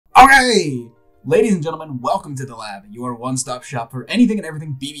Okay! Ladies and gentlemen, welcome to the lab, your one-stop shop for anything and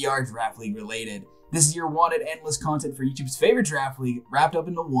everything BBR Draft League related. This is your wanted endless content for YouTube's favorite draft league, wrapped up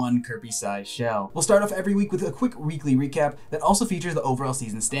into one Kurpie-sized shell. We'll start off every week with a quick weekly recap that also features the overall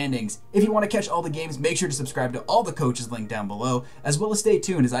season standings. If you want to catch all the games, make sure to subscribe to all the coaches linked down below, as well as stay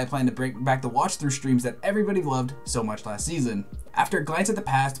tuned as I plan to bring back the watch-through streams that everybody loved so much last season. After a glance at the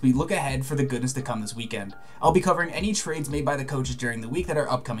past, we look ahead for the goodness to come this weekend. I'll be covering any trades made by the coaches during the week that are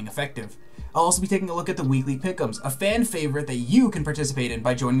upcoming effective. I'll also be taking a look at the weekly pick'ems, a fan favorite that you can participate in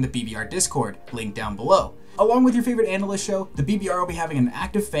by joining the BBR Discord, linked down below. Along with your favorite analyst show, the BBR will be having an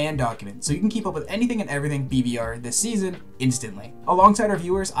active fan document, so you can keep up with anything and everything BBR this season instantly. Alongside our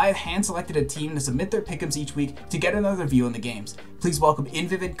viewers, I have hand-selected a team to submit their pick'ems each week to get another view on the games. Please welcome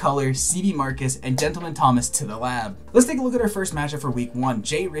Invivid Color, CB Marcus, and Gentleman Thomas to the lab. Let's take a look at our first matchup for week 1,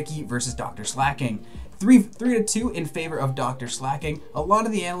 J. Ricky versus Dr. Slacking. 3-2 in favor of Dr. Slacking. A lot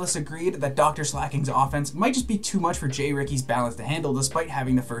of the analysts agreed that Dr. Slacking's offense might just be too much for J. Ricky's balance to handle despite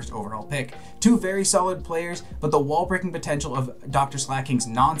having the first overall pick. Two very solid players, but the wall-breaking potential of Dr. Slacking's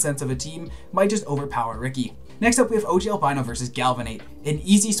nonsense of a team might just overpower Ricky. Next up we have OG Albino versus Galvanate, an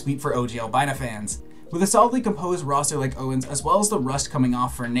easy sweep for OG Albino fans. With a solidly composed roster like Owen's, as well as the rust coming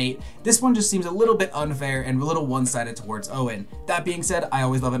off for Nate, this one just seems a little bit unfair and a little one-sided towards Owen. That being said, I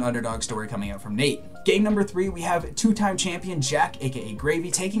always love an underdog story coming out from Nate. Game number 3, we have two-time champion Jack, aka Gravy,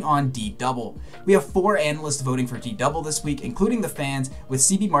 taking on D-Double. We have 4 analysts voting for D-Double this week, including the fans, with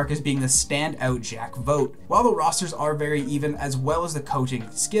CB Marcus being the standout Jack vote. While the rosters are very even, as well as the coaching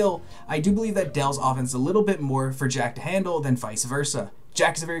skill, I do believe that Dell's offense is a little bit more for Jack to handle than vice versa.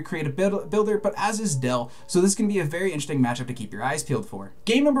 Jack is a very creative builder, but as is Dell, so this can be a very interesting matchup to keep your eyes peeled for.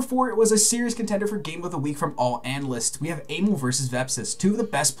 Game number 4 was a serious contender for Game of the Week from all analysts. We have Amel versus Vepsis, two of the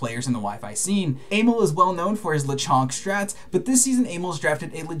best players in the Wi-Fi scene. Amel is well known for his Lechonk strats, but this season Amel's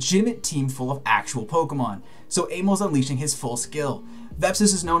drafted a legitimate team full of actual Pokemon, so Amel's unleashing his full skill.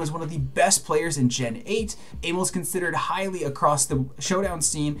 Vepsis is known as one of the best players in Gen 8. Amel is considered highly across the showdown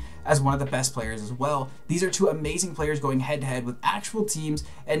scene as one of the best players as well. These are two amazing players going head-to-head with actual teams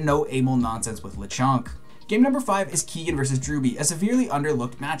and no Amel nonsense with Lechonk. Game number 5 is Keegan versus Drewby, a severely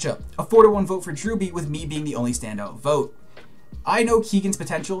underlooked matchup. A 4-1 vote for Drewby, with me being the only standout vote. I know Keegan's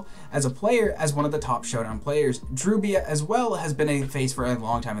potential as a player as one of the top showdown players. Drewby as well has been a face for a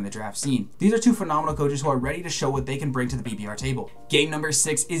long time in the draft scene. These are two phenomenal coaches who are ready to show what they can bring to the BBR table. Game number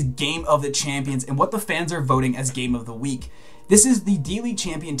 6 is Game of the Champions and what the fans are voting as Game of the Week. This is the D-League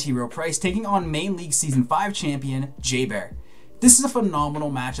champion T-Row Price taking on Main League Season 5 champion J-Bear. This is a phenomenal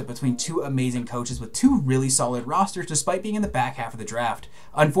matchup between two amazing coaches with two really solid rosters despite being in the back half of the draft.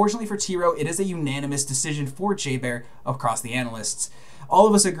 Unfortunately for T-Row, it is a unanimous decision for J-Bear across the analysts. All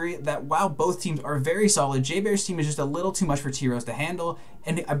of us agree that while both teams are very solid, J-Bear's team is just a little too much for T-Row's to handle,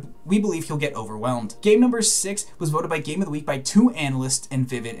 and we believe he'll get overwhelmed. Game number 6 was voted by Game of the Week by two analysts in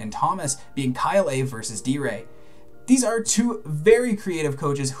Vivid and Thomas, being Kyle A versus D-Ray. These are two very creative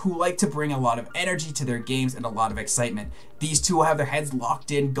coaches who like to bring a lot of energy to their games and a lot of excitement. These two will have their heads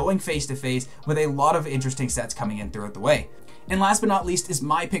locked in, going face to face with a lot of interesting sets coming in throughout the way. And last but not least is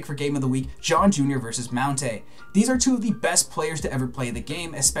my pick for Game of the Week, John Jr. versus Mounte. These are two of the best players to ever play the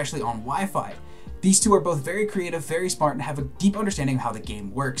game, especially on Wi-Fi. These two are both very creative, very smart, and have a deep understanding of how the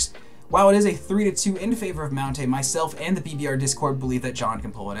game works. While it is a 3-2 in favor of Mounte, myself and the BBR Discord believe that John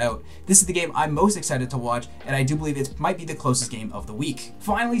can pull it out. This is the game I'm most excited to watch, and I do believe it might be the closest game of the week.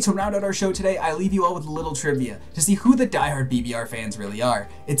 Finally, to round out our show today, I leave you all with a little trivia to see who the diehard BBR fans really are.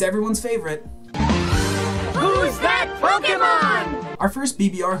 It's everyone's favorite. Who's that Pokemon? Our first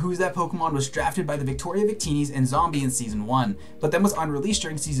BBR Who's That Pokemon was drafted by the Victoria Victinis and Zombie in Season 1, but then was unreleased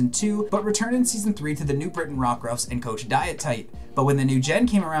during Season 2, but returned in Season 3 to the New Britain Rockruffs and Coach Diet Tight. But when the new gen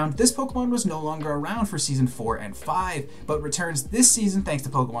came around, this Pokemon was no longer around for Season 4 and 5, but returns this season thanks to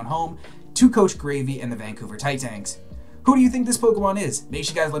Pokemon Home to Coach Gravy and the Vancouver Titangs. Who do you think this Pokemon is? Make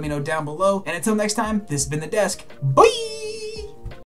sure you guys let me know down below, and until next time, this has been The Desk. Bye!